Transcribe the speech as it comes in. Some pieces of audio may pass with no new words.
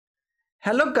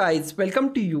Hello guys,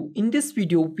 welcome to you. In this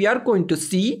video, we are going to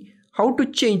see how to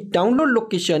change download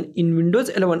location in Windows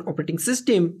 11 operating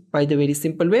system by the very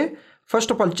simple way.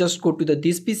 First of all, just go to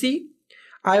this PC.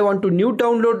 I want to new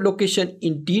download location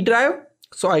in D drive.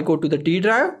 So I go to the D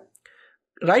drive,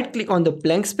 right click on the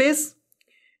blank space,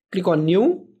 click on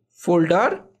new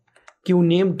folder, give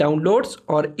name downloads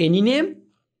or any name.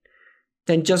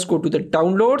 Then just go to the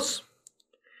downloads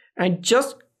and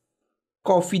just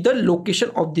copy the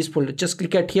location of this folder. Just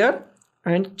click at here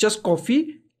and just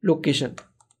copy location.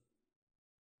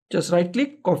 Just right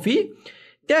click, copy.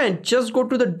 Then just go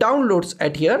to the downloads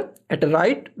at here. At the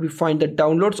right, we find the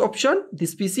downloads option.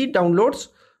 This PC downloads.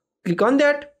 Click on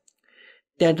that.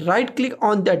 Then right click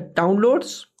on that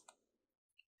downloads.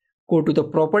 Go to the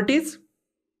properties.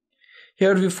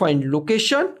 Here we find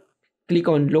location. Click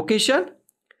on location.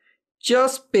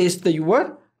 Just paste the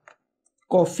your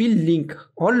copy link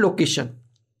or location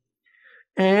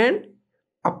and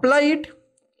apply it.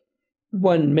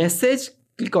 One message,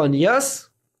 click on yes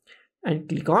and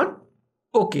click on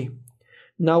OK.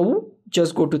 Now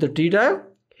just go to the D drive.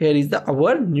 Here is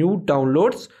our new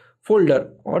downloads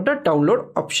folder or the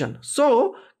download option.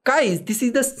 So guys, this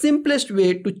is the simplest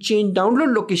way to change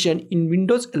download location in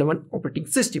Windows 11 operating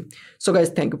system. So guys,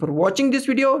 thank you for watching this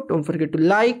video. Don't forget to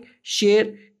like,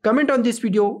 share, comment on this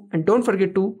video and don't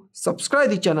forget to subscribe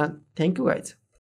the channel. Thank you guys.